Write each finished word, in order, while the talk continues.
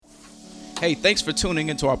Hey, thanks for tuning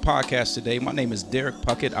into our podcast today. My name is Derek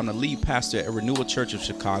Puckett. I'm the lead pastor at Renewal Church of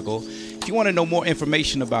Chicago. If you want to know more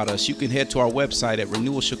information about us, you can head to our website at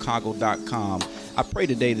renewalchicago.com. I pray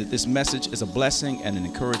today that this message is a blessing and an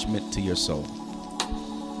encouragement to your soul.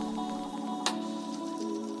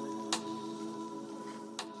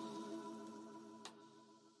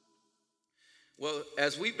 Well,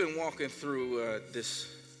 as we've been walking through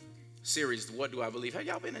this series, What Do I Believe? Have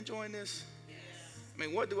y'all been enjoying this? I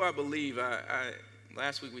mean, what do I believe?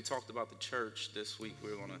 Last week we talked about the church. This week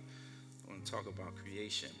we're going to talk about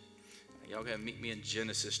creation. Y'all got to meet me in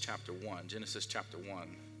Genesis chapter 1. Genesis chapter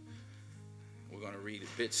 1. We're going to read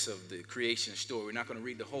bits of the creation story. We're not going to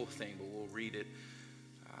read the whole thing, but we'll read it,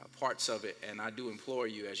 parts of it. And I do implore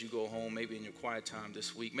you, as you go home, maybe in your quiet time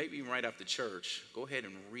this week, maybe even right after church, go ahead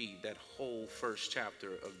and read that whole first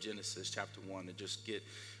chapter of Genesis chapter 1 to just get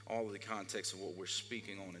all of the context of what we're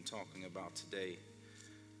speaking on and talking about today.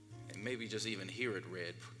 And maybe just even hear it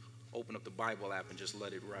read. Open up the Bible app and just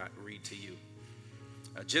let it read to you.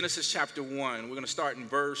 Genesis chapter 1. We're going to start in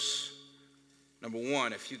verse number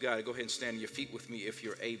 1. If you got it, go ahead and stand on your feet with me if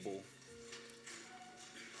you're able.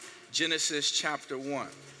 Genesis chapter 1.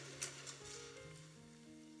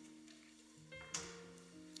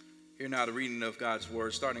 Hear now the reading of God's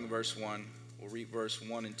word, starting in verse 1. We'll read verse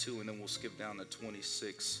 1 and 2, and then we'll skip down to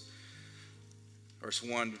 26. Verse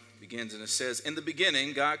 1 begins, and it says, "In the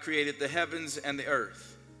beginning, God created the heavens and the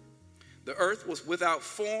earth. The earth was without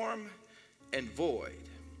form and void,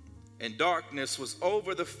 and darkness was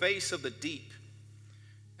over the face of the deep,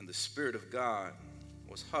 and the Spirit of God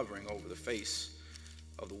was hovering over the face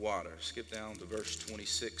of the water." Skip down to verse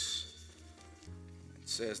 26. It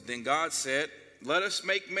says, "Then God said, 'Let us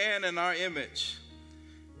make man in our image,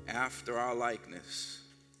 after our likeness,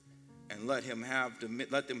 and let them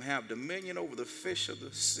have dominion over the fish of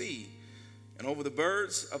the sea, and over the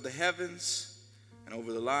birds of the heavens, and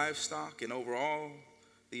over the livestock, and over all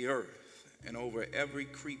the earth, and over every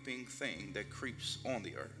creeping thing that creeps on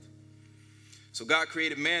the earth.' So God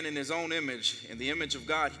created man in his own image. In the image of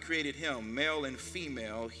God, he created him. Male and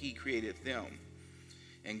female, he created them.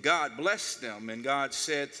 And God blessed them, and God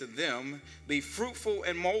said to them, 'Be fruitful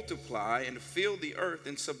and multiply, and fill the earth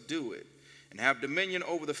and subdue it, and have dominion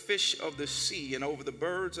over the fish of the sea, and over the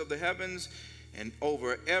birds of the heavens, and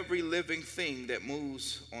over every living thing that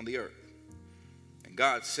moves on the earth.' And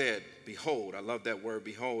God said, 'Behold,'" I love that word,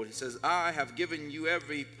 behold. He says, "I have given you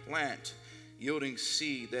every plant yielding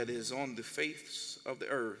seed that is on the face of the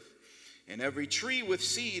earth, and every tree with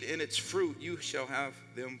seed in its fruit, you shall have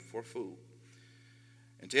them for food.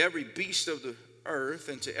 And to every beast of the earth,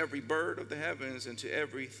 and to every bird of the heavens, and to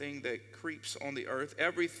everything that creeps on the earth,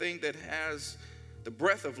 everything that has the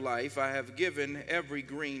breath of life, I have given every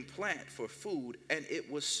green plant for food.' And it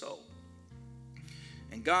was so.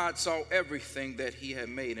 And God saw everything that he had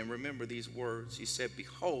made." And remember these words. He said,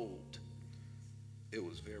 "Behold, it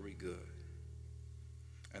was very good.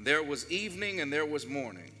 And there was evening and there was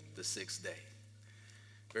morning, the sixth day."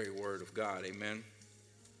 Very word of God, amen.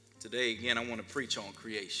 Today, again, I want to preach on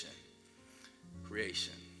creation.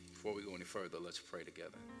 Creation. Before we go any further, let's pray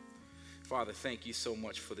together. Father, thank you so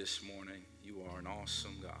much for this morning. You are an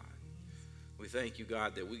awesome God. We thank you,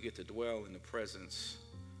 God, that we get to dwell in the presence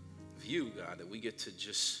of you, God, that we get to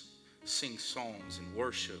just sing songs and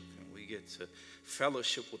worship, and we get to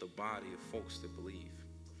fellowship with a body of folks that believe.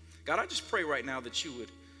 God, I just pray right now that you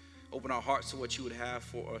would open our hearts to what you would have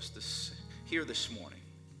for us to hear this morning.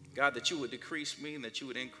 God, that you would decrease me and that you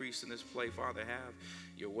would increase in this place. Father, have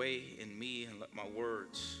your way in me and let my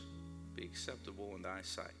words be acceptable in thy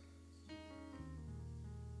sight.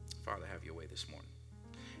 Father, have your way this morning.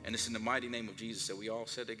 And it's in the mighty name of Jesus that we all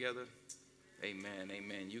said together, amen,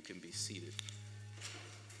 amen. You can be seated.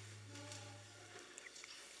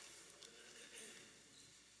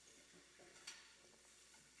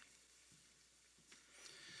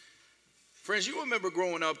 Friends, you remember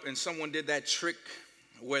growing up and someone did that trick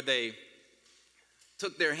where they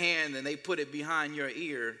took their hand and they put it behind your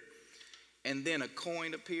ear and then a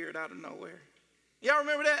coin appeared out of nowhere? Y'all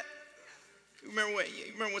remember that? You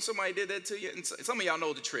remember when somebody did that to you? And some of y'all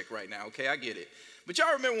know the trick right now, okay? I get it. But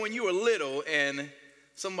y'all remember when you were little and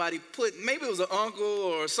somebody maybe it was an uncle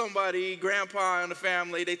or somebody, grandpa in the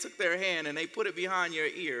family, they took their hand and they put it behind your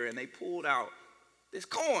ear and they pulled out this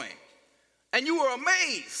coin. And you were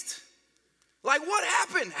amazed. Like, what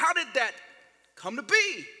happened? How did that come to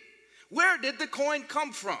be? Where did the coin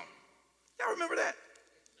come from? Y'all remember that?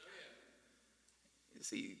 You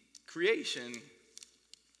see, creation,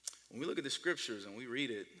 when we look at the scriptures and we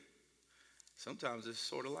read it, sometimes it's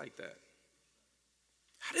sort of like that.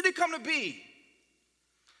 How did it come to be?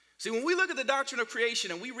 See, when we look at the doctrine of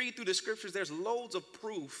creation and we read through the scriptures, there's loads of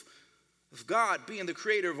proof of God being the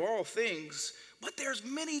creator of all things, but there's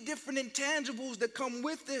many different intangibles that come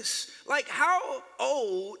with this. Like, how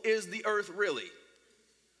old is the earth really?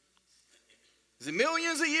 Is it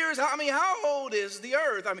millions of years? How old is the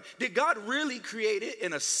earth? Did God really create it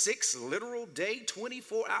in a 6 literal day,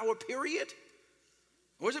 24-hour period?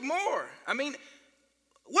 Or is it more?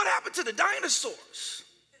 What happened to the dinosaurs?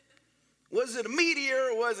 Was it a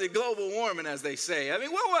meteor or was it global warming, as they say?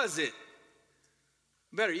 What was it?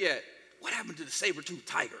 Better yet, what happened to the saber-toothed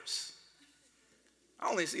tigers? I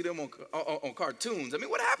only see them on cartoons.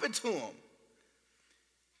 What happened to them?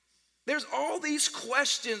 There's all these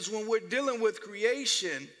questions when we're dealing with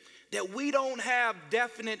creation that we don't have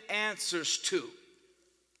definite answers to.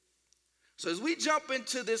 So as we jump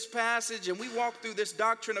into this passage and we walk through this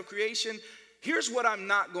doctrine of creation, here's what I'm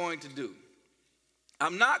not going to do.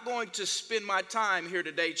 I'm not going to spend my time here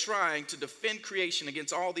today trying to defend creation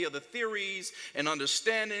against all the other theories and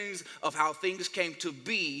understandings of how things came to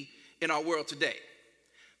be in our world today.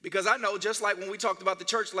 Because I know, just like when we talked about the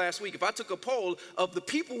church last week, if I took a poll of the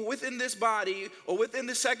people within this body or within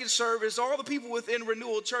the second service, all the people within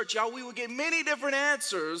Renewal Church, y'all, we would get many different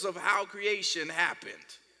answers of how creation happened.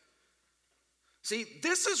 See,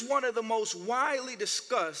 this is one of the most widely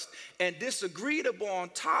discussed and disagreed upon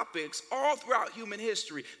topics all throughout human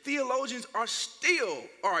history. Theologians are still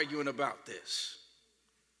arguing about this.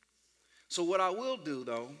 So what I will do,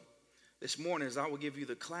 though, this morning is I will give you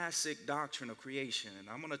the classic doctrine of creation. And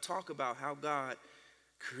I'm going to talk about how God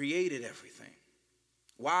created everything,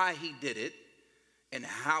 why he did it, and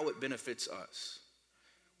how it benefits us.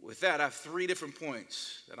 With that, I have 3 different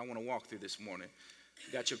points that I want to walk through this morning.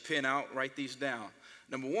 You got your pen out, write these down.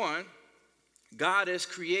 Number 1, God is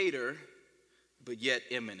creator, but yet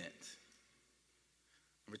immanent.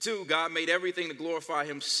 Number 2, God made everything to glorify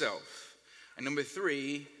himself. And number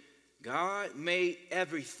 3, God made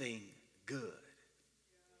everything good.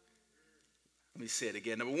 Let me say it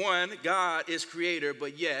again. Number 1, God is creator,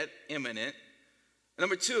 but yet immanent.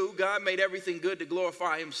 Number 2, God made everything good to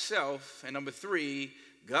glorify himself. And number 3,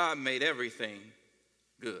 God made everything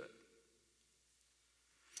good.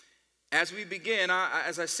 As we begin,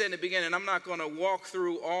 as I said in the beginning, I'm not going to walk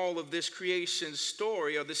through all of this creation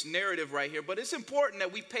story or this narrative right here, but it's important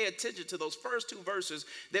that we pay attention to those first 2 verses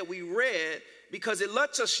that we read because it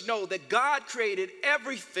lets us know that God created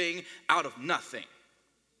everything out of nothing.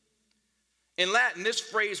 In Latin, this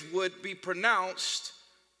phrase would be pronounced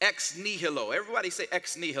ex nihilo. Everybody say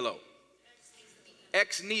ex nihilo.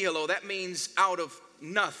 Ex nihilo, that means out of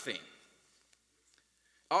nothing.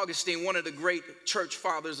 Augustine, one of the great church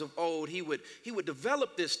fathers of old, he would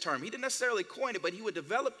develop this term. He didn't necessarily coin it, but he would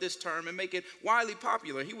develop this term and make it widely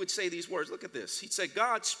popular. He would say these words. Look at this. He said,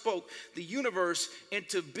 God spoke the universe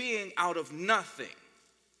into being out of nothing.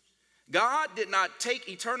 God did not take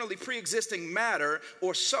eternally pre-existing matter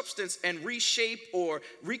or substance and reshape or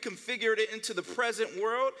reconfigure it into the present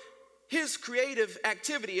world. His creative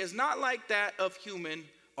activity is not like that of human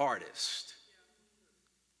artists.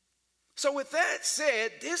 So with that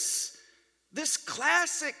said, this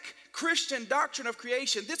classic Christian doctrine of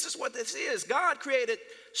creation, this is what this is. God created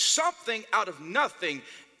something out of nothing,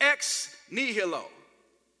 ex nihilo.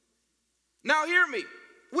 Now hear me.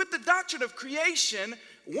 With the doctrine of creation,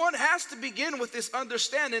 one has to begin with this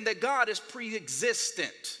understanding that God is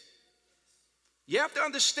pre-existent. You have to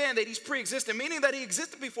understand that he's pre-existent, meaning that he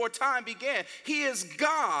existed before time began. He is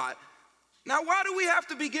God. Now why do we have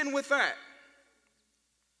to begin with that?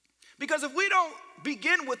 Because if we don't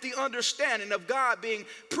begin with the understanding of God being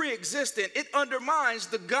pre-existent, it undermines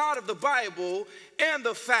the God of the Bible and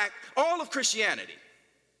the fact, all of Christianity.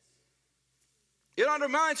 It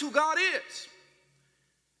undermines who God is.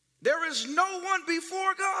 There is no one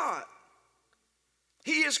before God.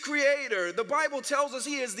 He is creator. The Bible tells us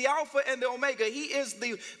he is the Alpha and the Omega. He is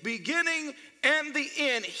the beginning and the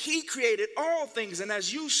end. He created all things. And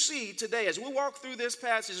as you see today, as we walk through this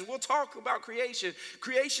passage, we'll talk about creation.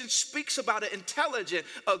 Creation speaks about an intelligent,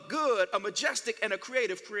 a good, a majestic, and a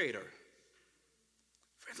creative creator.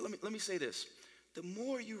 Friends, let me say this. The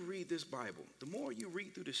more you read this Bible, the more you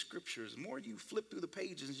read through the scriptures, the more you flip through the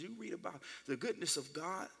pages and you read about the goodness of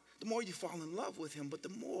God, the more you fall in love with him, but the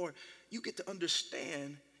more you get to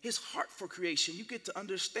understand his heart for creation. You get to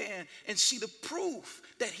understand and see the proof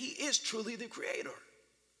that he is truly the creator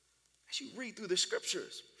as you read through the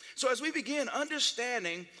scriptures. So as we begin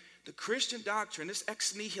understanding the Christian doctrine, this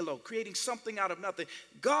ex nihilo, creating something out of nothing,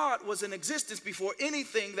 God was in existence before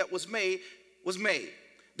anything that was made was made.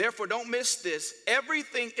 Therefore, don't miss this.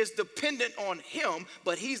 Everything is dependent on him,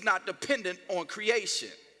 but he's not dependent on creation.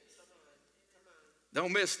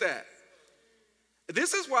 Don't miss that.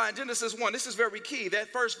 This is why in Genesis 1, this is very key.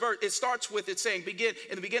 That first verse, it starts with it saying,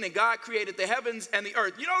 in the beginning, God created the heavens and the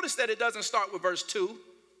earth. You notice that it doesn't start with verse 2.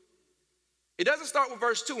 It doesn't start with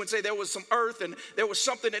verse 2 and say there was some earth and there was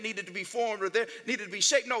something that needed to be formed or there needed to be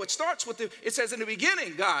shaped. No, it starts with it says in the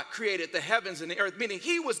beginning, God created the heavens and the earth, meaning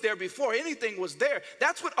he was there before anything was there.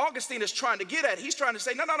 That's what Augustine is trying to get at. He's trying to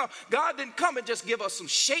say, no. God didn't come and just give us some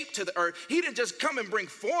shape to the earth. He didn't just come and bring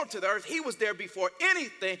form to the earth. He was there before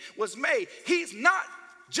anything was made. He's not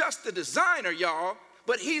just the designer, y'all,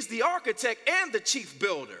 but he's the architect and the chief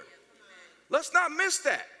builder. Let's not miss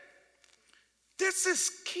that. This is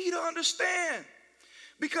key to understand,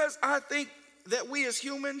 because I think that we as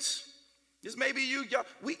humans, this may be you, y'all,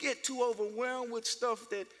 we get too overwhelmed with stuff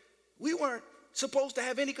that we weren't supposed to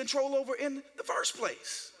have any control over in the first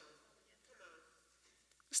place.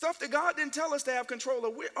 Stuff that God didn't tell us to have control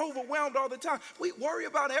of. We're overwhelmed all the time. We worry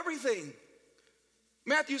about everything.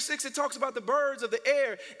 Matthew 6, it talks about the birds of the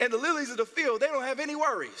air and the lilies of the field. They don't have any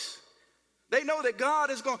worries. They know that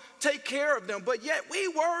God is going to take care of them, but yet we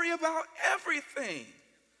worry about everything.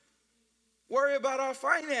 Worry about our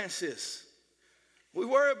finances. We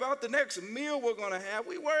worry about the next meal we're going to have.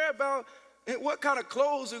 We worry about what kind of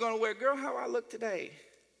clothes we're going to wear. Girl, how I look today?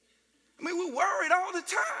 I mean, we're worried all the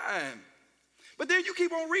time. But then you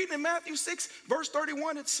keep on reading in Matthew 6, verse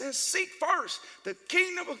 31, it says, seek first the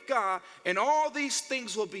kingdom of God, and all these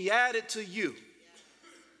things will be added to you.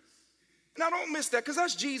 Now, don't miss that, because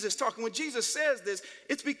that's Jesus talking. When Jesus says this,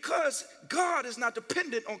 it's because God is not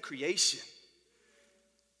dependent on creation.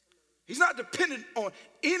 He's not dependent on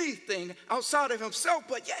anything outside of himself,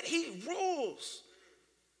 but yet he rules.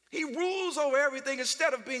 He rules over everything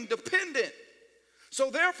instead of being dependent. So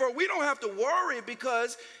therefore, we don't have to worry,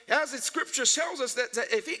 because as the scripture tells us that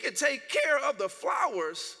if he could take care of the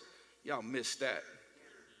flowers, y'all missed that.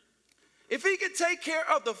 If he could take care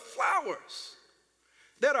of the flowers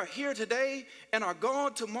that are here today and are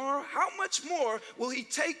gone tomorrow, how much more will he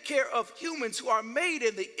take care of humans who are made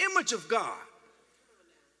in the image of God?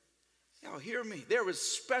 Y'all hear me? There is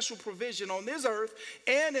special provision on this earth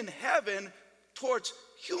and in heaven towards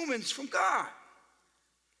humans from God.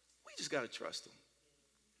 We just got to trust him.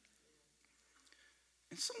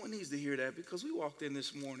 And someone needs to hear that, because we walked in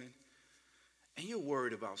this morning and you're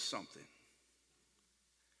worried about something.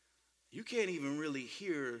 You can't even really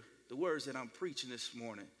hear the words that I'm preaching this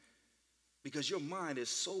morning because your mind is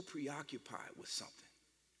so preoccupied with something.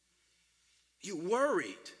 You're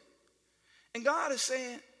worried. And God is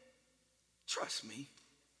saying, trust me.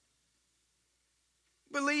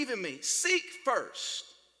 Believe in me. Seek first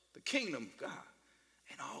the kingdom of God,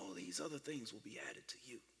 and all these other things will be added to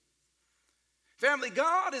you. Family,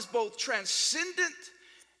 God is both transcendent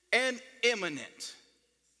and immanent.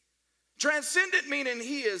 Transcendent meaning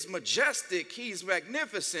he is majestic, he's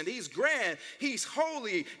magnificent, he's grand, he's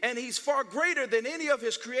holy, and he's far greater than any of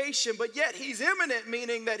his creation, but yet he's immanent,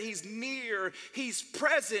 meaning that he's near, he's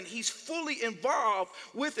present, he's fully involved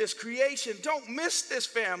with his creation. Don't miss this,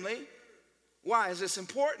 family. Why is this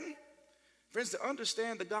important? Friends, to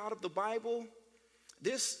understand the God of the Bible,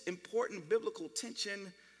 this important biblical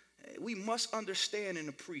tension, we must understand and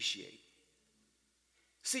appreciate.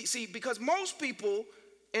 See, because most people,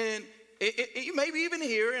 and maybe even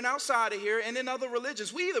here and outside of here and in other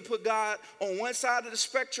religions, we either put God on one side of the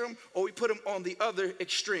spectrum or we put him on the other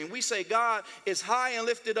extreme. We say God is high and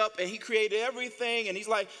lifted up and he created everything, and he's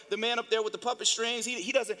like the man up there with the puppet strings.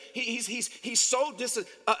 He's so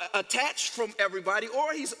attached from everybody,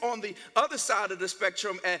 or he's on the other side of the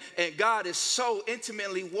spectrum and God is so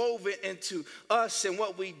intimately woven into us and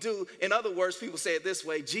what we do. In other words, people say it this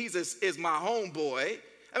way: Jesus is my homeboy.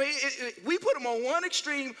 I mean, we put him on one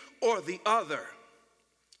extreme or the other.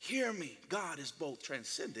 Hear me. God is both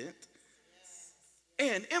transcendent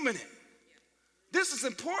and immanent. This is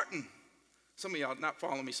important. Some of y'all not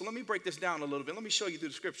following me, so let me break this down a little bit. Let me show you through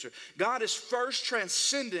the scripture. God is first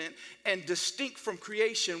transcendent and distinct from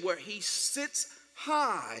creation, where he sits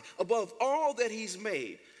high above all that he's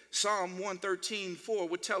made. Psalm 113:4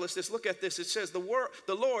 would tell us this. Look at this. It says, the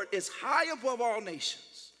Lord is high above all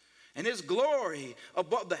nations, and his glory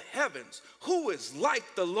above the heavens. Who is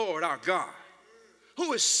like the Lord our God,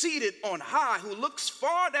 who is seated on high, who looks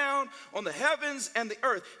far down on the heavens and the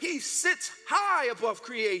earth? He sits high above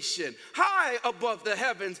creation, high above the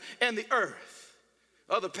heavens and the earth.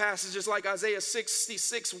 Other passages like Isaiah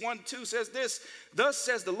 66:1-2 says this: thus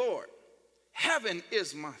says the Lord, heaven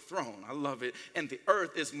is my throne. I love it. And the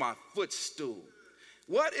earth is my footstool.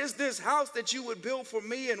 What is this house that you would build for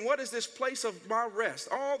me? And what is this place of my rest?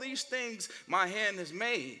 All these things my hand has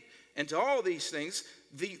made. And to all these things,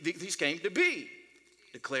 these came to be,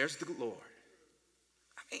 declares the Lord.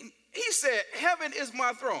 He said, heaven is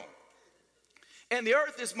my throne and the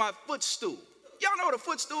earth is my footstool. Y'all know what a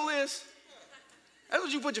footstool is? That's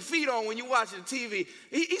what you put your feet on when you're watching TV.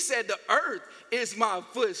 He said the earth is my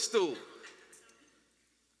footstool.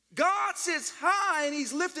 God sits high and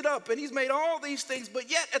he's lifted up and he's made all these things, but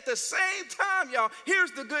yet at the same time, y'all,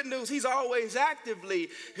 here's the good news. He's always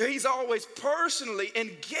personally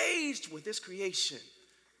engaged with his creation.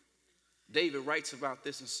 David writes about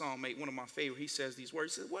this in Psalm 8, one of my favorite. He says these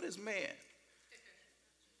words. He says, what is man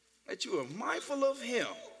that you are mindful of him,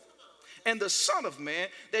 and the son of man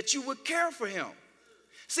that you would care for him?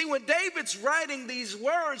 See, when David's writing these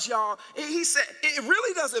words, y'all, he said, it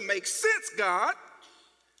really doesn't make sense, God.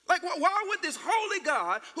 Like, why would this holy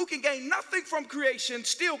God, who can gain nothing from creation,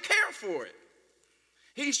 still care for it?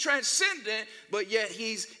 He's transcendent, but yet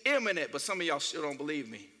he's immanent. But some of y'all still don't believe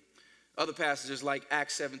me. Other passages like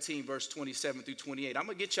Acts 17, verse 27 through 28. I'm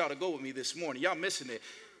going to get y'all to go with me this morning. Y'all missing it.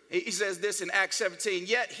 He says this in Acts 17,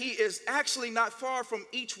 yet he is actually not far from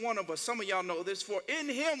each one of us. Some of y'all know this. For in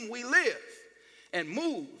him we live and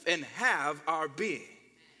move and have our being.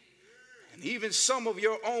 And even some of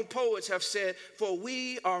your own poets have said, for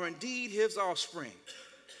we are indeed his offspring.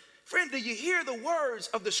 Friend, do you hear the words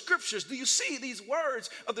of the scriptures? Do you see these words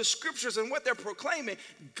of the scriptures and what they're proclaiming?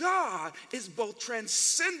 God is both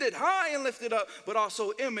transcendent, high and lifted up, but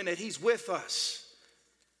also immanent. He's with us.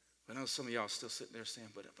 I know some of y'all still sitting there saying,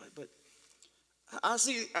 but I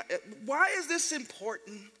see, why is this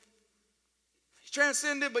important? He's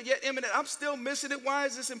transcendent, but yet immanent. I'm still missing it. Why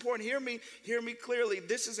is this important? Hear me clearly.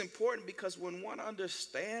 This is important because when one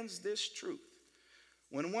understands this truth,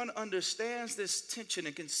 when one understands this tension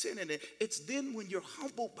and can sit in it, it's then when you're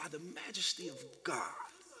humbled by the majesty of God.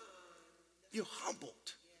 You're humbled.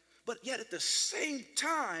 But yet at the same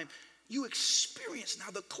time, you experience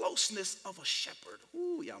now the closeness of a shepherd.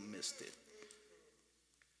 Ooh, y'all missed it.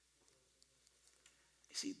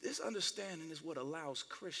 You see, this understanding is what allows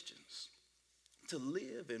Christians to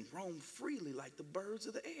live and roam freely like the birds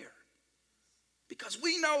of the air. Because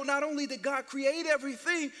we know not only did God create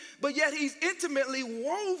everything, but yet he's intimately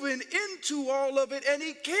woven into all of it and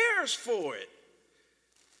he cares for it.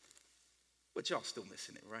 But y'all still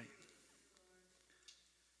missing it, right?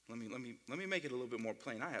 Let me make it a little bit more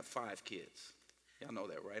plain. I have 5 kids. Y'all know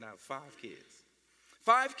that, right? I have 5 kids.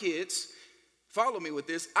 5 kids. Follow me with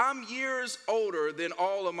this. I'm years older than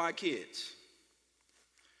all of my kids.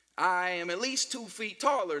 I am at least 2 feet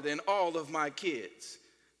taller than all of my kids.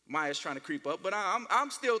 Maya's trying to creep up, but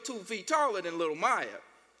I'm still 2 feet taller than little Maya.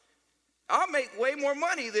 I'll make way more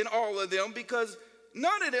money than all of them because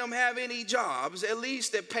none of them have any jobs, at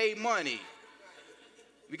least that pay money.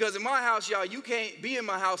 Because in my house, y'all, you can't be in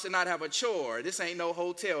my house and not have a chore. This ain't no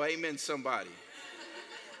hotel. Amen, somebody.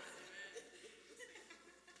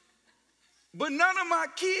 But none of my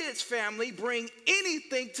kids' family bring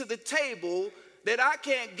anything to the table that I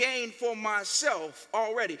can't gain for myself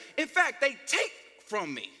already. In fact, they take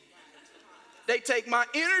from me. They take my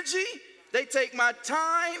energy, they take my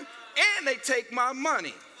time, and they take my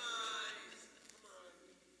money.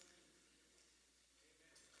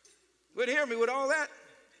 But hear me with all that.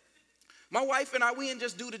 My wife and I, we didn't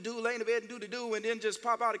just do the do, lay in the bed and do the do, and then just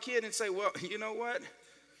pop out a kid and say, well, you know what?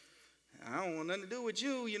 I don't want nothing to do with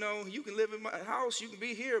you. You know, you can live in my house, you can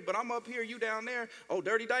be here, but I'm up here, you down there. Oh,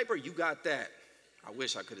 dirty diaper, you got that. I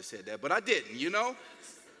wish I could have said that, but I didn't, you know.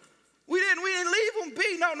 We didn't leave them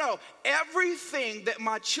be. No. Everything that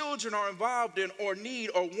my children are involved in or need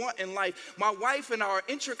or want in life, my wife and I are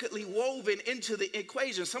intricately woven into the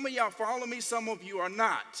equation. Some of y'all follow me, some of you are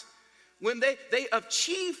not. When they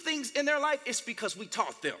achieve things in their life, it's because we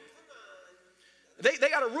taught them. They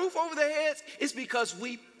got a roof over their heads, it's because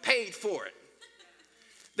we paid for it.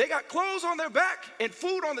 They got clothes on their back and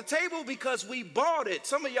food on the table because we bought it.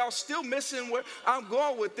 Some of y'all still missing where I'm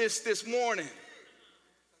going with this morning.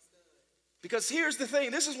 Because here's the thing,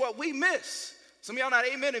 this is what we miss. Some of y'all not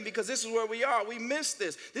amening because this is where we are. We miss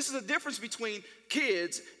this. This is the difference between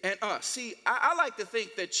kids and us. See, I like to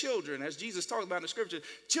think that children, as Jesus talked about in the scripture,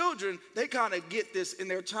 children, they kind of get this in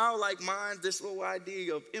their childlike minds, this little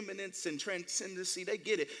idea of immanence and transcendency. They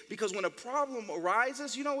get it. Because when a problem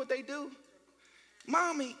arises, you know what they do?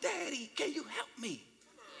 Mommy, Daddy, can you help me?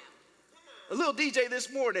 A little DJ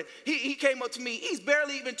this morning, he came up to me. He's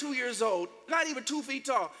barely even 2 years old, not even 2 feet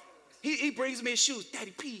tall. He brings me his shoes. Daddy,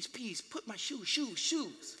 please, put my shoes.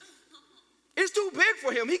 It's too big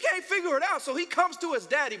for him. He can't figure it out, so he comes to his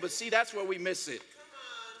daddy. But see, that's where we miss it.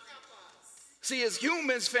 See, as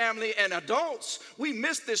humans, family, and adults, we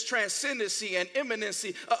miss this transcendency and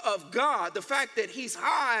immanency of God. The fact that he's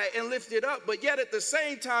high and lifted up, but yet at the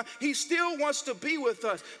same time, he still wants to be with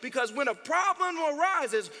us. Because when a problem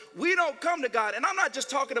arises, we don't come to God. And I'm not just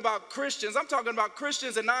talking about Christians. I'm talking about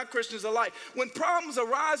Christians and non-Christians alike. When problems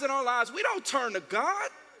arise in our lives, we don't turn to God.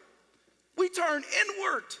 We turn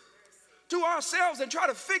inward to ourselves and try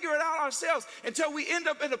to figure it out ourselves until we end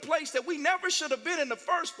up in a place that we never should have been in the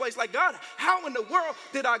first place. Like, God, how in the world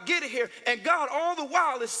did I get here? And God all the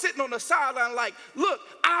while is sitting on the sideline like, look,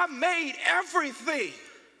 I made everything,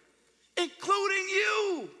 including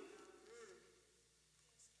you.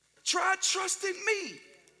 Try trusting me.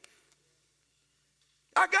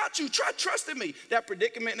 I got you. Try trusting me. That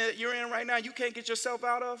predicament that you're in right now, you can't get yourself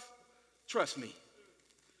out of, trust me.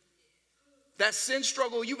 That sin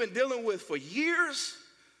struggle you've been dealing with for years,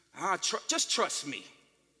 just trust me.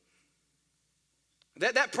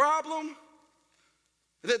 That problem,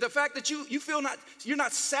 the fact that you feel you're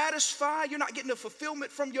not satisfied, you're not getting the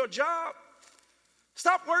fulfillment from your job.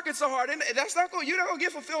 Stop working so hard. And that's not going. You're not going to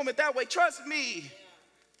get fulfillment that way. Trust me.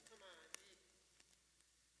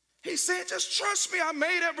 He said, just trust me. I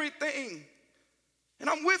made everything, and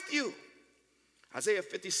I'm with you. Isaiah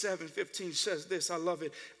 57:15 says this, I love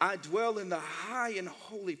it. I dwell in the high and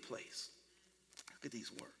holy place. Look at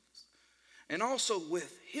these words. And also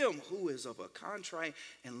with him who is of a contrite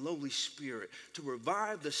and lowly spirit, to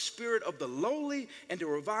revive the spirit of the lowly and to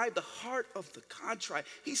revive the heart of the contrite.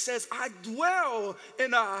 He says, I dwell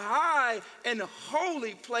in a high and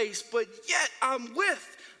holy place, but yet I'm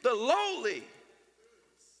with the lowly,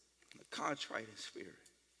 the contrite in spirit.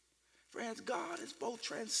 Friends, God is both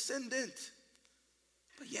transcendent,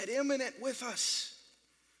 but yet immanent with us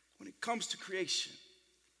when it comes to creation.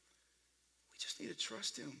 We just need to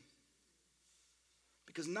trust him.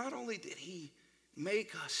 Because not only did he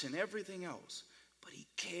make us and everything else, but he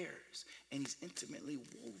cares and he's intimately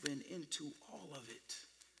woven into all of it.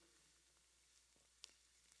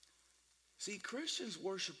 See, Christians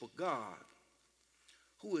worship a God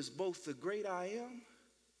who is both the great I am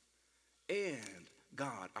and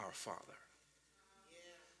God our Father.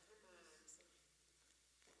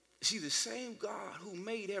 See, the same God who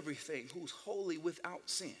made everything, who's holy without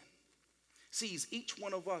sin, sees each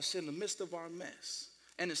one of us in the midst of our mess.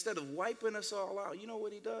 And instead of wiping us all out, you know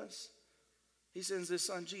what he does? He sends his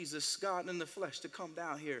son Jesus, God in the flesh, to come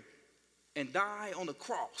down here and die on the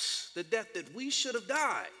cross, the death that we should have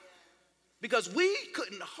died. Because we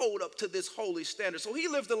couldn't hold up to this holy standard. So he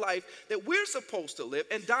lived the life that we're supposed to live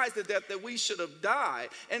and dies the death that we should have died.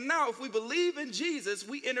 And now if we believe in Jesus,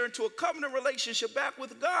 we enter into a covenant relationship back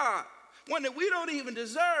with God. One that we don't even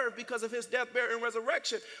deserve because of his death, burial, and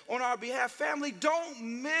resurrection on our behalf. Family, don't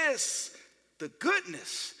miss the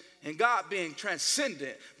goodness in God being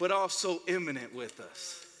transcendent, but also immanent with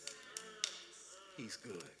us. He's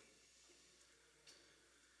good.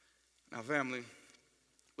 Now, family,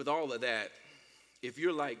 with all of that, if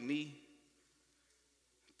you're like me,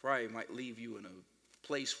 probably might leave you in a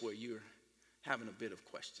place where you're having a bit of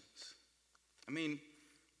questions. I mean,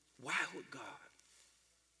 why would God?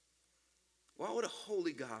 Why would a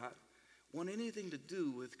holy God want anything to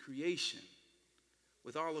do with creation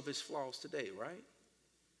with all of his flaws today, right?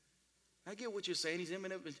 I get what you're saying. He's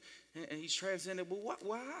immanent and he's transcendent, but why?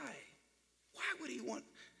 Why would he want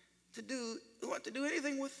to do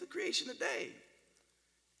anything with the creation today?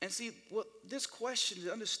 And see, what this question,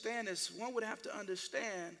 to understand this, one would have to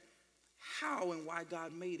understand how and why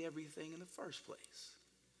God made everything in the first place.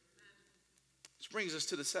 This brings us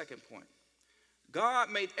to the second point. God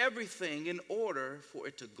made everything in order for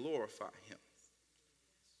it to glorify him.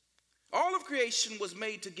 All of creation was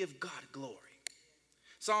made to give God glory.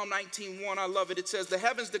 Psalm 19:1, I love it. It says, the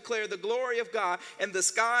heavens declare the glory of God, and the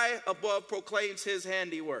sky above proclaims his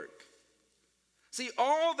handiwork. See,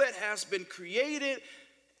 all that has been created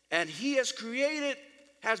and he has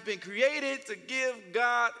been created to give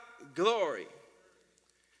God glory.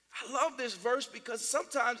 I love this verse because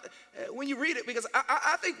sometimes when you read it, because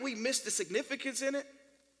I think we miss the significance in it,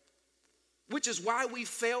 which is why we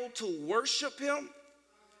fail to worship him.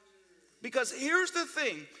 Because here's the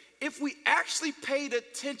thing, if we actually paid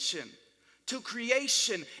attention to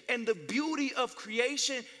creation and the beauty of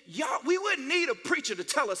creation, we wouldn't need a preacher to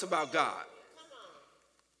tell us about God.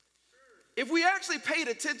 If we actually paid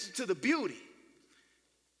attention to the beauty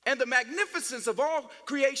and the magnificence of all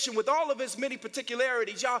creation with all of its many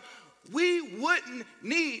particularities, we wouldn't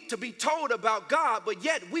need to be told about God, but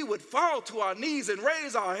yet we would fall to our knees and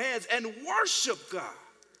raise our hands and worship God.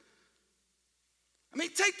 I mean,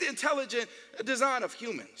 take the intelligent design of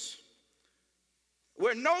humans,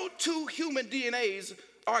 where no two human DNAs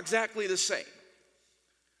are exactly the same.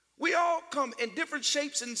 We all come in different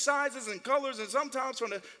shapes and sizes and colors and sometimes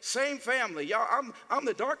from the same family. Y'all, I'm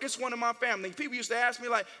the darkest one in my family. People used to ask me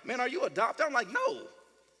like, man, are you adopted? I'm like, no.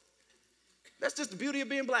 That's just the beauty of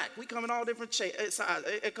being black. We come in all different shapes,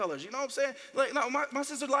 sizes, and colors. You know what I'm saying? Like, no, my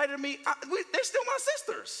sister's lighter than me. They're still my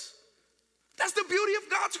sisters. That's the beauty of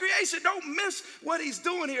God's creation. Don't miss what he's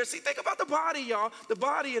doing here. See, think about the body, y'all. The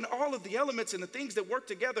body and all of the elements and the things that work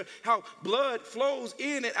together, how blood flows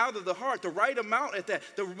in and out of the heart, the right amount at that,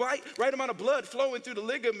 the right amount of blood flowing through the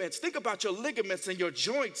ligaments. Think about your ligaments and your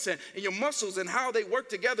joints and your muscles and how they work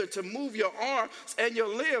together to move your arms and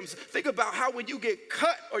your limbs. Think about how when you get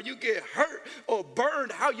cut or you get hurt or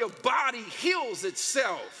burned, how your body heals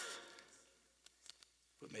itself.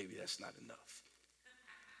 But maybe that's not enough.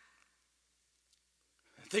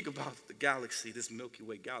 Think about the galaxy, this Milky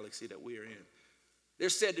Way galaxy that we are in.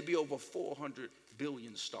 There's said to be over 400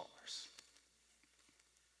 billion stars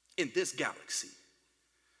in this galaxy.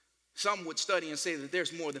 Some would study and say that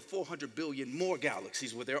there's more than 400 billion more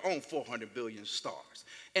galaxies with their own 400 billion stars.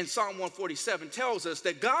 And Psalm 147 tells us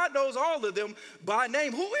that God knows all of them by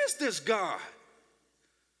name. Who is this God?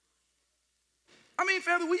 I mean,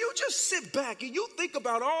 family, will you just sit back and you think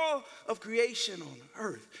about all of creation on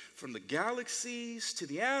earth, from the galaxies to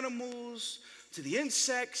the animals, to the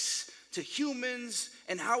insects, to humans,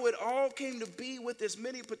 and how it all came to be with as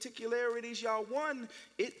many particularities, y'all. One,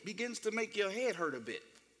 it begins to make your head hurt a bit.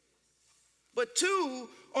 But two,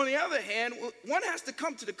 on the other hand, one has to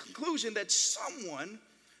come to the conclusion that someone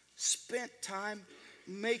spent time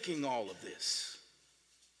making all of this.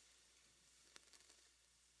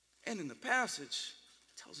 And in the passage,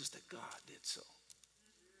 it tells us that God did so.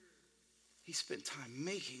 He spent time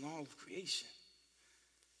making all of creation.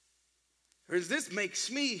 Or this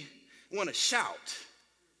makes me want to shout.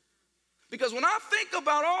 Because when I think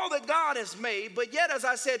about all that God has made, but yet, as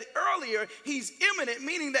I said earlier, he's immanent,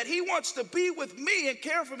 meaning that he wants to be with me and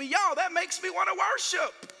care for me. Y'all, that makes me want to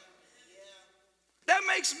worship. That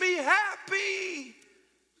makes me happy.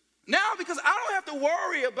 Now, because I don't have to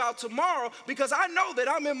worry about tomorrow, because I know that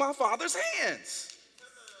I'm in my Father's hands.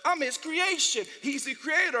 I'm his creation. He's the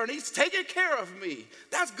creator, and he's taking care of me.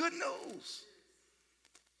 That's good news.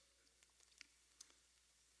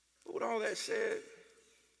 But with all that said,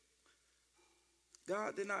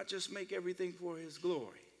 God did not just make everything for his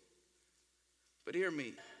glory. But hear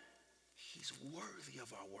me, he's worthy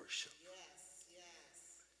of our worship.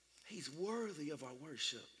 He's worthy of our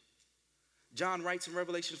worship. John writes in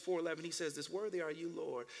Revelation 4:11, he says this, worthy are you,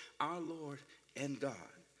 Lord, our Lord and God,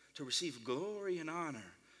 to receive glory and honor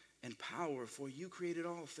and power, for you created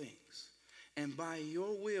all things, and by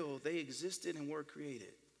your will they existed and were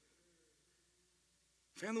created.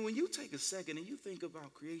 Family, when you take a second and you think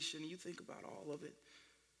about creation and you think about all of it,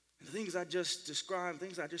 and the things I just described,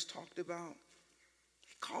 things I just talked about,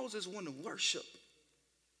 it causes one to worship.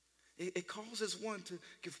 It causes one to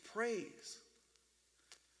give praise.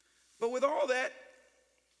 But with all that,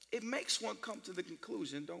 it makes one come to the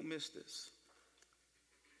conclusion, don't miss this.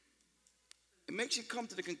 It makes you come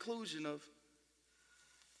to the conclusion of,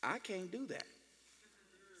 I can't do that.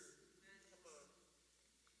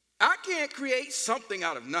 I can't create something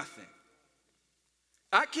out of nothing.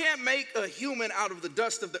 I can't make a human out of the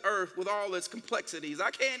dust of the earth with all its complexities. I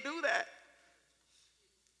can't do that.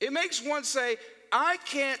 It makes one say, I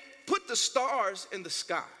can't put the stars in the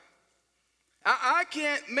sky. I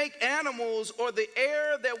can't make animals or the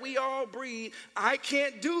air that we all breathe. I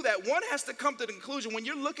can't do that. One has to come to the conclusion, when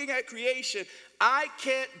you're looking at creation, I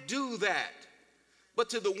can't do that.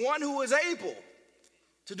 But to the one who is able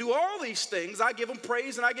to do all these things, I give him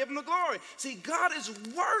praise and I give him the glory. See, God is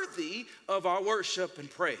worthy of our worship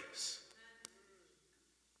and praise.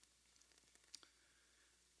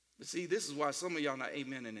 But see, this is why some of y'all not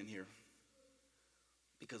amening in here.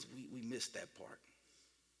 Because we missed that part.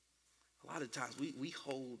 A lot of times we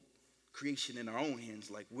hold creation in our own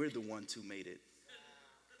hands like we're the ones who made it.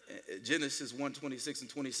 Genesis 1:26 and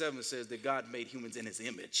 27 says that God made humans in his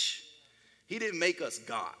image. He didn't make us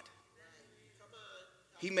God.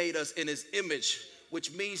 He made us in his image,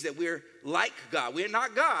 which means that we're like God. We're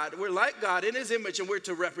not God. We're like God in his image, and we're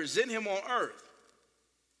to represent him on earth.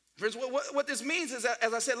 Friends, what this means is that,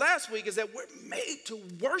 as I said last week, is that we're made to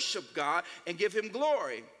worship God and give him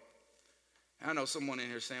glory. I know someone in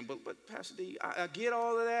here saying, but Pastor D, I get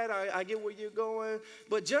all of that. I get where you're going.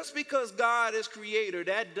 But just because God is creator,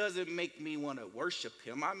 that doesn't make me want to worship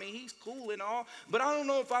him. I mean, he's cool and all, but I don't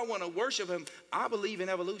know if I want to worship him. I believe in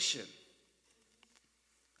evolution.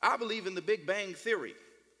 I believe in the Big Bang Theory.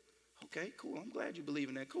 Okay, cool. I'm glad you believe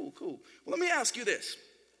in that. Cool. Well, let me ask you this.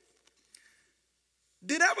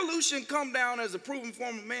 Did evolution come down as a proven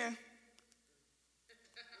form of man?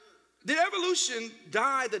 Did evolution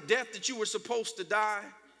die the death that you were supposed to die?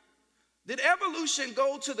 Did evolution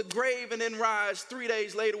go to the grave and then rise 3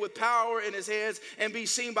 days later with power in his hands and be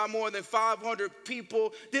seen by more than 500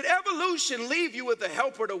 people? Did evolution leave you with a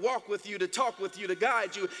helper to walk with you, to talk with you, to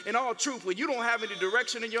guide you in all truth when you don't have any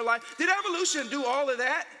direction in your life? Did evolution do all of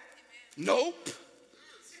that? Nope.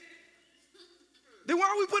 Then why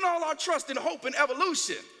are we putting all our trust and hope in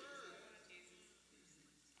evolution?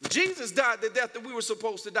 Jesus died the death that we were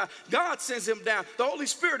supposed to die. God sends him down. The Holy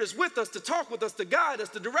Spirit is with us to talk with us, to guide us,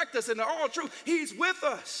 to direct us into all truth. He's with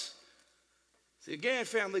us. See, again,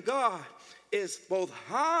 family, God is both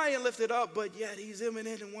high and lifted up, but yet he's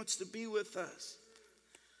immanent and wants to be with us.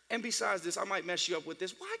 And besides this, I might mess you up with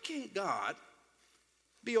this. Why can't God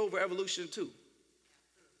be over evolution too?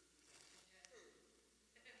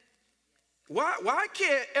 Why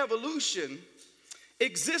can't evolution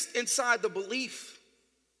exist inside the belief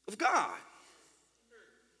of God?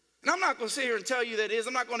 And I'm not going to sit here and tell you that it is.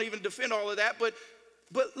 I'm not going to even defend all of that, but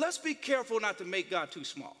let's be careful not to make God too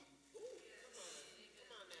small.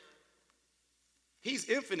 He's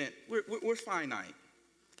infinite. We're finite.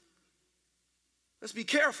 Let's be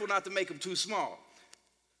careful not to make him too small.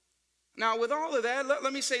 Now, with all of that,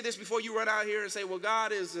 let me say this before you run out here and say, well,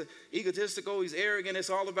 God is egotistical, he's arrogant, it's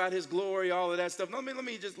all about his glory, all of that stuff. Let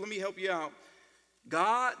me help you out.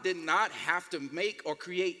 God did not have to make or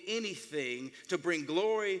create anything to bring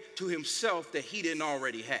glory to himself that he didn't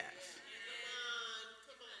already have.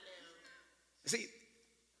 See,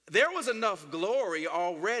 there was enough glory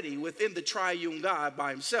already within the triune God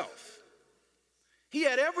by himself. He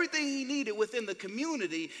had everything he needed within the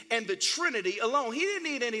community and the Trinity alone. He didn't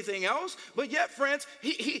need anything else, but yet, friends,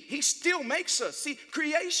 he still makes us. See,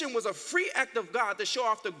 creation was a free act of God to show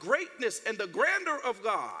off the greatness and the grandeur of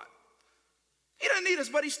God. He doesn't need us,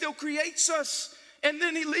 but he still creates us. And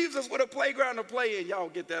then he leaves us with a playground to play in. Y'all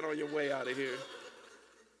get that on your way out of here.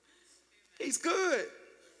 He's good.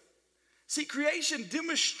 See, creation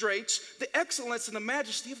demonstrates the excellence and the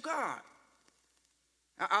majesty of God.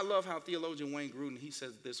 I love how theologian Wayne Grudem, he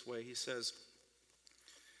says it this way. He says,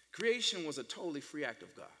 creation was a totally free act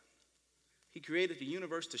of God. He created the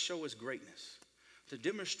universe to show his greatness, to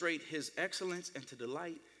demonstrate his excellence, and to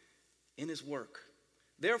delight in his work.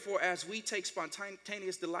 Therefore, as we take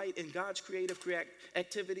spontaneous delight in God's creative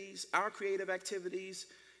activities, our creative activities,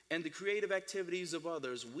 and the creative activities of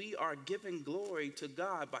others, we are giving glory to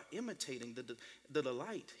God by imitating the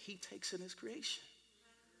delight he takes in his creation.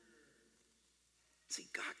 See,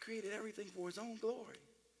 God created everything for his own glory.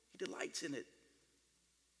 He delights in it.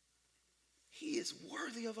 He is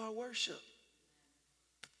worthy of our worship.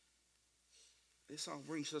 This all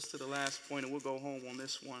brings us to the last point, and we'll go home on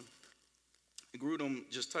this one. Grudem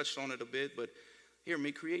just touched on it a bit, but hear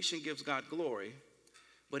me, creation gives God glory,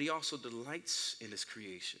 but he also delights in his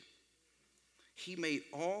creation. He made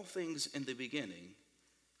all things in the beginning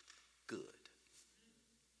good.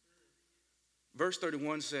 Verse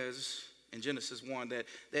 31 says in Genesis 1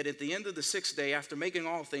 that at the end of the sixth day, after making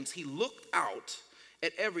all things, he looked out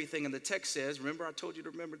at everything. And the text says, remember, I told you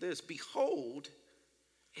to remember this, behold,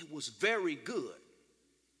 it was very good.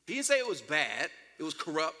 He didn't say it was bad, it was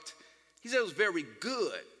corrupt. He said it was very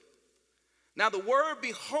good. Now the word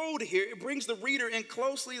behold here, it brings the reader in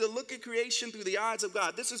closely to look at creation through the eyes of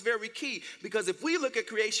God. This is very key, because if we look at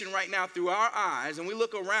creation right now through our eyes and we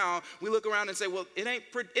look around and say, well, it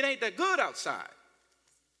ain't that good outside.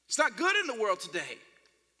 It's not good in the world today.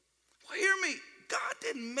 Well, hear me, God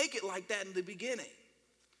didn't make it like that in the beginning.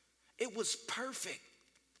 It was perfect.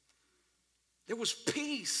 There was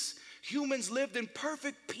peace. Humans lived in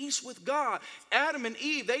perfect peace with God. Adam and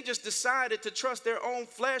Eve, they just decided to trust their own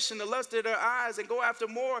flesh and the lust of their eyes and go after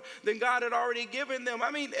more than God had already given them.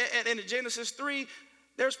 I mean, and in Genesis 3,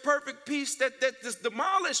 there's perfect peace that's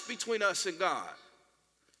demolished between us and God.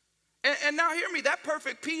 And now hear me, that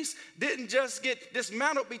perfect peace didn't just get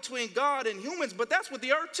dismantled between God and humans, but that's with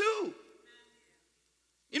the earth too.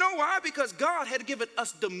 You know why? Because God had given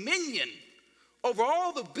us dominion over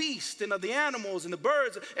all the beasts and of the animals and the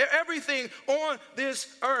birds, everything on this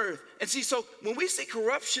earth. And see, so when we see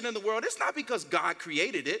corruption in the world, it's not because God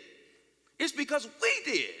created it. It's because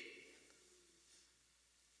we did.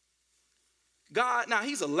 God, now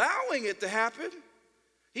he's allowing it to happen.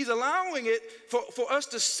 He's allowing it for us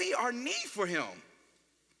to see our need for him,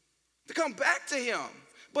 to come back to him.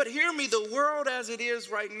 But hear me, the world as it is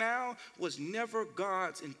right now was never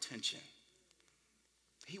God's intention.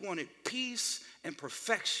 He wanted peace and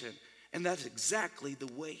perfection, and that's exactly the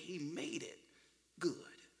way he made it good.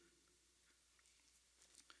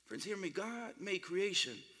 Friends, hear me, God made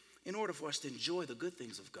creation in order for us to enjoy the good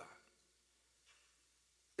things of God.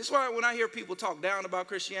 This is why when I hear people talk down about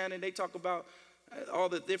Christianity, they talk about all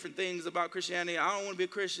the different things about Christianity. I don't want to be a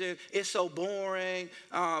Christian. It's so boring.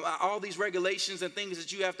 All these regulations and things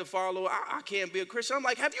that you have to follow. I can't be a Christian. I'm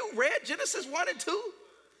like, have you read Genesis 1 and 2?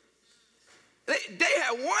 They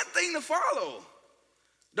had one thing to follow.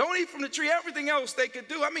 Don't eat from the tree. Everything else they could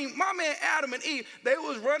do. I mean, my man Adam and Eve, they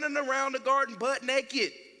was running around the garden butt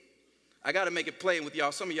naked. I got to make it plain with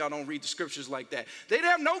y'all. Some of y'all don't read the scriptures like that. They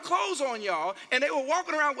didn't have no clothes on, y'all, and they were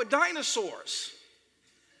walking around with dinosaurs.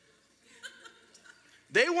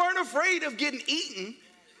 They weren't afraid of getting eaten.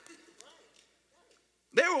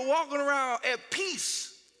 They were walking around at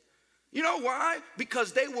peace. You know why?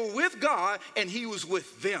 Because they were with God and he was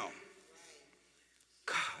with them.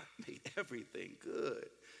 God made everything good,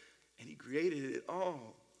 and he created it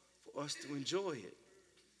all for us to enjoy it.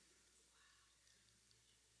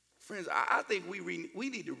 Friends, I think we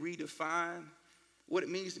need to redefine what it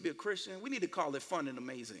means to be a Christian. We need to call it fun and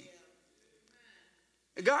amazing.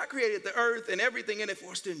 God created the earth and everything in it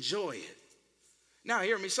for us to enjoy it. Now,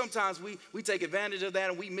 hear me, sometimes we take advantage of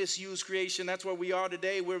that and we misuse creation. That's where we are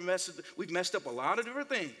today. We've messed up a lot of different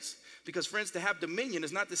things. Because, friends, to have dominion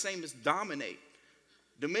is not the same as dominate.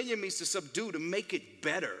 Dominion means to subdue, to make it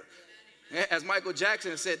better. As Michael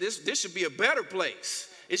Jackson said, this should be a better place.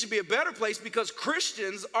 It should be a better place because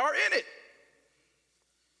Christians are in it.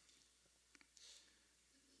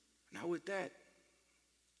 Now with that,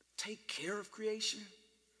 take care of creation,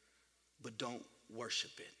 but don't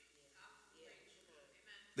worship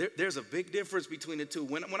it. There's a big difference between the two.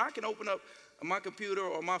 When I can open up my computer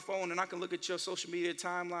or my phone and I can look at your social media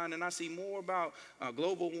timeline and I see more about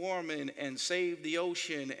global warming and save the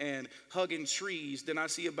ocean and hugging trees than I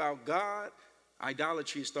see about God,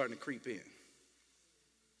 idolatry is starting to creep in.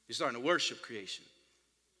 You're starting to worship creation.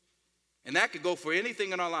 And that could go for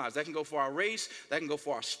anything in our lives. That can go for our race. That can go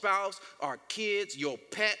for our spouse, our kids, your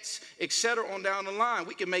pets, etc. on down the line.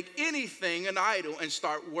 We can make anything an idol and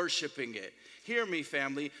start worshiping it. Hear me,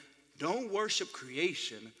 family. Don't worship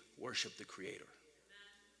creation. Worship the Creator.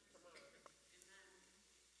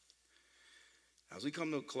 As we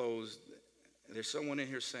come to a close, there's someone in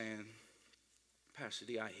here saying, Pastor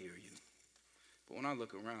D, I hear you. But when I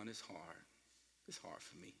look around, it's hard. It's hard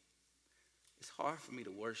for me. It's hard for me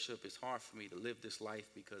to worship. It's hard for me to live this life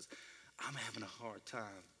because I'm having a hard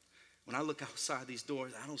time. When I look outside these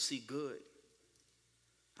doors, I don't see good.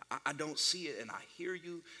 I don't see it, and I hear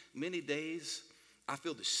you. Many days, I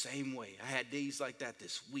feel the same way. I had days like that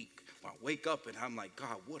this week where I wake up and I'm like,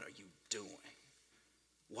 God, what are you doing?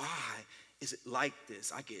 Why is it like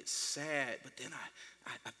this? I get sad, but then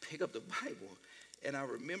I pick up the Bible and I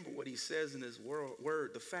remember what he says in his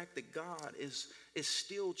word, the fact that God is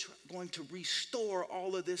still going to restore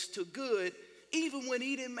all of this to good, even when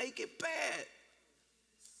he didn't make it bad.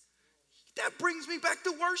 That brings me back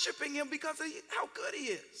to worshiping him because of how good he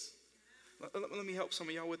is. Let me help some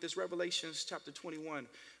of y'all with this. Revelations chapter 21,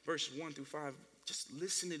 verse 1 through 5. Just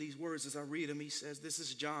listen to these words as I read them. He says, this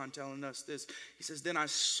is John telling us this. He says, then I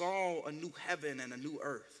saw a new heaven and a new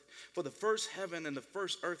earth. For the first heaven and the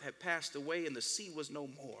first earth had passed away, and the sea was no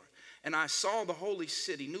more. And I saw the holy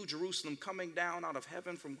city, New Jerusalem, coming down out of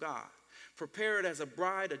heaven from God, prepared as a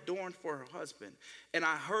bride adorned for her husband. And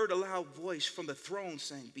I heard a loud voice from the throne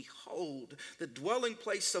saying, behold, the dwelling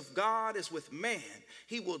place of God is with man.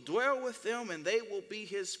 He will dwell with them, and they will be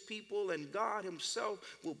his people, and God himself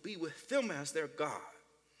will be with them as their God.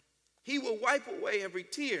 He will wipe away every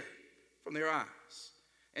tear from their eyes.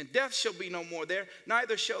 And death shall be no more there,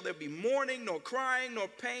 neither shall there be mourning, nor crying, nor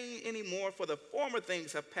pain anymore, for the former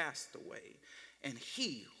things have passed away. And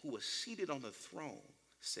he who was seated on the throne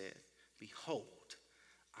said, behold,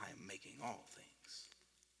 I am making all things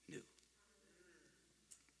new.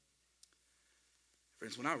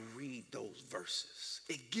 Friends, when I read those verses,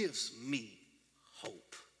 it gives me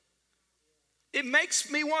hope. It makes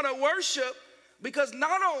me want to worship because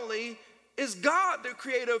not only is God the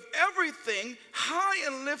creator of everything, high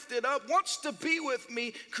and lifted up, wants to be with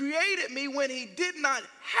me, created me when he did not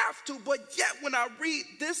have to, but yet when I read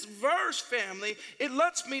this verse, family, it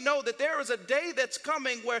lets me know that there is a day that's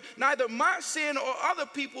coming where neither my sin or other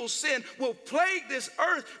people's sin will plague this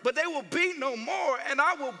earth, but they will be no more, and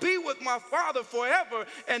I will be with my Father forever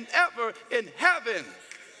and ever in heaven.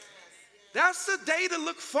 That's the day to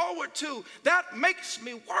look forward to. That makes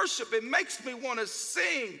me worship. It makes me want to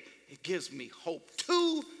sing. It gives me hope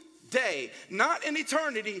today, not in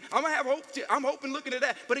eternity. I'm gonna have hope. I'm hoping looking at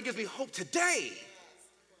that, but it gives me hope today.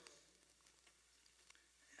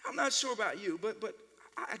 I'm not sure about you, but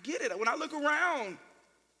I get it. When I look around,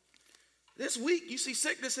 This week, you see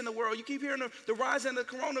sickness in the world. You keep hearing the rise in the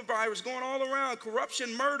coronavirus going all around.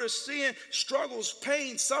 Corruption, murder, sin, struggles,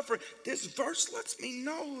 pain, suffering. This verse lets me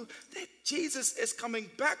know that Jesus is coming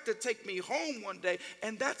back to take me home one day.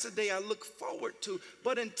 And that's a day I look forward to.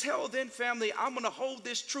 But until then, family, I'm going to hold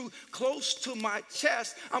this truth close to my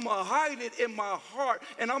chest. I'm going to hide it in my heart.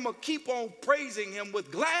 And I'm going to keep on praising him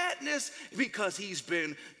with gladness because he's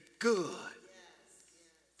been good.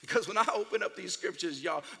 Because when I open up these scriptures,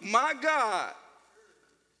 y'all, my God,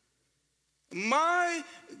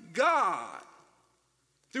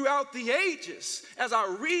 throughout the ages, as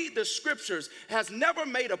I read the scriptures, has never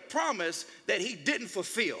made a promise that he didn't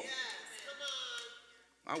fulfill. Yes,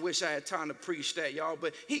 I wish I had time to preach that, y'all,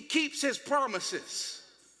 but he keeps his promises.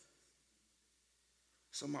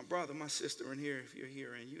 So my brother, my sister in here, if you're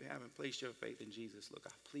here and you haven't placed your faith in Jesus, look,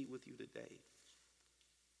 I plead with you today.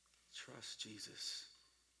 Trust Jesus.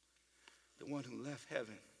 The one who left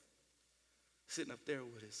heaven, sitting up there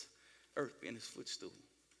with his earth being his footstool.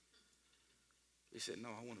 He said, no,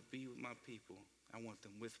 I want to be with my people. I want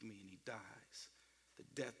them with me. And he dies the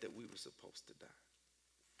death that we were supposed to die.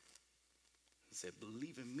 He said,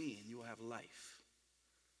 believe in me and you'll have life.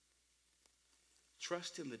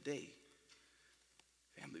 Trust him today,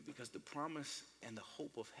 family, because the promise and the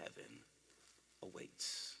hope of heaven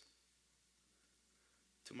awaits.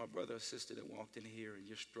 To my brother or sister that walked in here and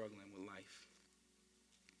you're struggling with life.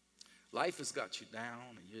 Life has got you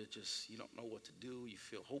down and you don't know what to do. You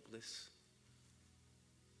feel hopeless.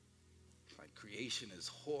 Like creation is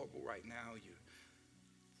horrible right now.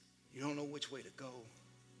 You don't know which way to go.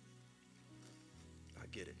 I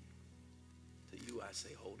get it. To you I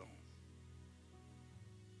say, hold on.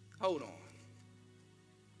 Hold on.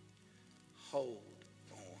 Hold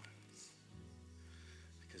on.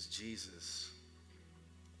 Because Jesus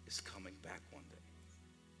is coming back one day.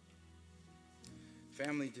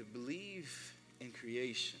 Family, to believe in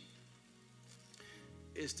creation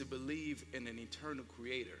is to believe in an eternal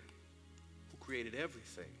creator who created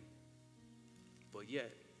everything, but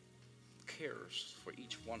yet cares for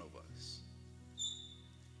each one of us.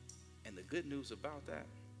 And the good news about that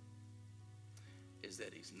is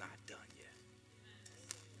that he's not done yet.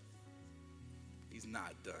 He's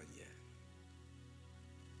not done yet.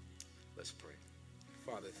 Let's pray.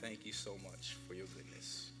 Father, thank you so much for your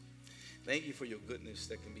goodness. Thank you for your goodness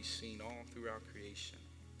that can be seen all throughout creation,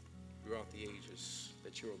 throughout the ages,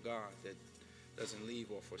 that you're a God that doesn't leave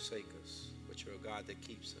or forsake us, but you're a God that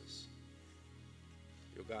keeps us.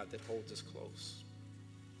 You're a God that holds us close.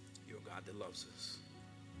 You're a God that loves us.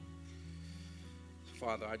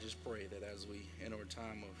 Father, I just pray that as we enter a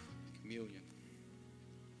time of communion,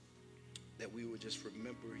 that we would just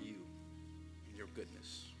remember you and your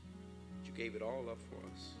goodness. You gave it all up for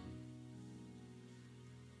us.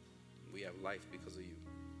 We have life because of you.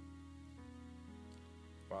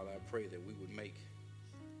 Father, I pray that we would make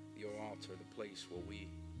your altar the place where we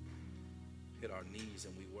hit our knees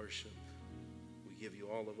and we worship. We give you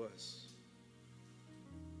all of us.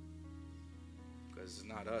 Because it's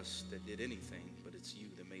not us that did anything, but it's you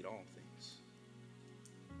that made all things.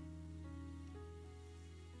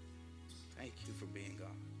 Thank you for being God.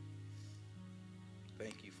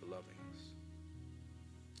 Thank you for loving us.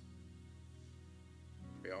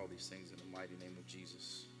 I pray all these things in the mighty name of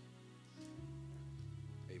Jesus.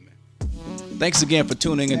 Amen. Thanks again for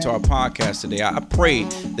tuning into our podcast today. I pray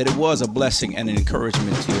that it was a blessing and an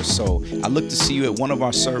encouragement to your soul. I look to see you at one of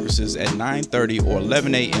our services at 9:30 or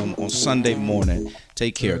 11 a.m. on Sunday morning.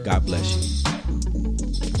 Take care. God bless you.